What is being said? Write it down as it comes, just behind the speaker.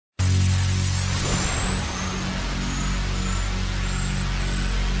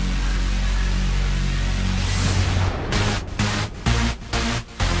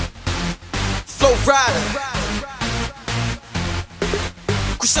rider.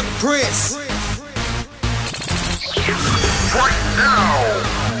 Chrishan Freeze right now.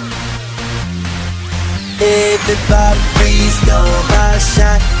 Everybody freeze, go, my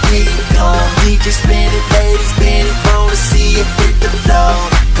shot, keep going. DJ spin it, ladies spin it, wanna see it hit the floor.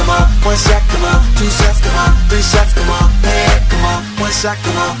 Come on, one shot, come on, two shots, come on, three shots, come on, hey, come on, one shot,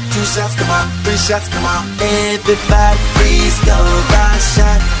 come on, two shots, come on, three shots, come on. Everybody freeze, go, my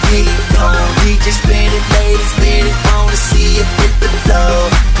shot, keep going. DJ spin it, ladies spin it, wanna see it hit the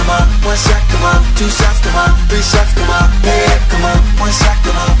floor. Come on, one shot, come on, two shots, come on, three shots, come on, hey, come on, one shot,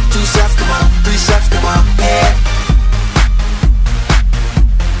 come on, two shots, come on, three shots, come on, hey.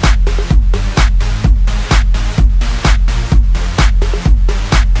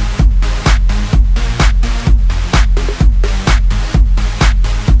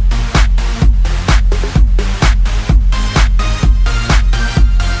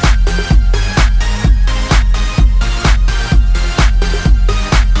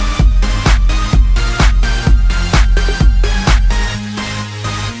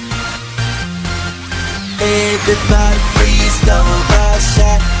 Everybody freeze, go, my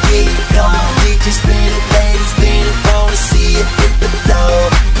shot, keep going. DJ spin it, ladies spin it, wanna see it hit the floor.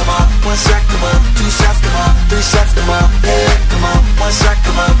 Come on, one shot, come on, two shots, come on, three shots, come on, hey, come on, one shot,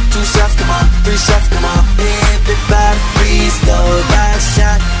 come on, two shots, come on, three shots, come on. Everybody freeze, go, my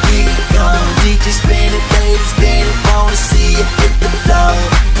shot, keep going. DJ spin it, ladies spin it, wanna see it hit the floor.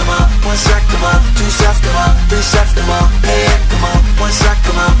 Come on, one shot, come on, two shots, come on, three shots, come on, hey, come on, one shot,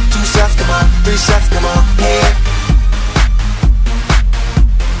 come on, two shots, come on, three shots, come on, hey.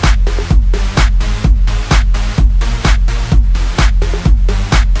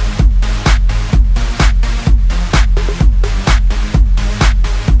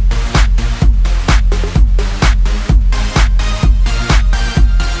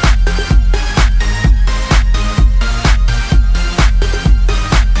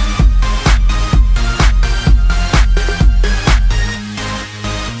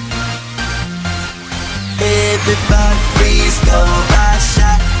 Everybody freeze, go, my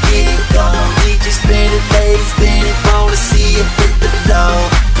shot, keep going. DJ spin it, ladies spin it, wanna see it hit the floor.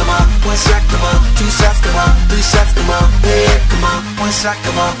 Come on, one shot, come on, two shots, come on, three shots, come on, hey, come on, one shot,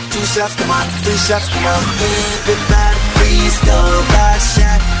 come on, two shots, come on, three shots, come on. Everybody freeze, go, my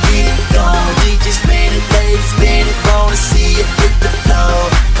shot, keep going. DJ spin it, ladies spin it, wanna see it hit the floor.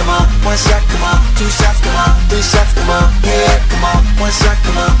 Come on, one shot, come on, two shots, come on, three shots, come on, hey, come on, one shot,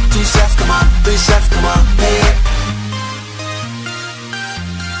 come on, two shots, come on, three shots, come on, hey.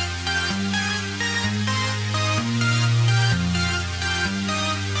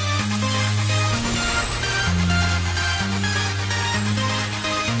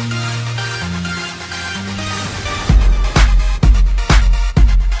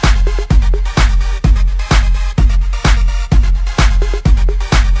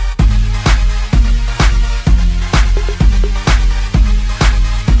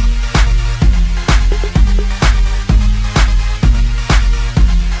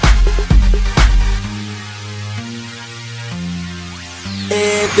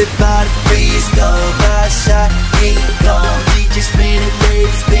 Everybody freeze, go, my shot, keep going. DJ spin it,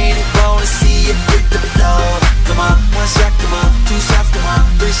 ladies spin it, wanna see it hit the floor. Come on, one shot, come on, two shots, come on,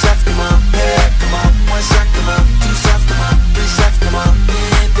 three shots, come on, hey, come on, one shot, come on, two shots, come on, three shots, come on, hey.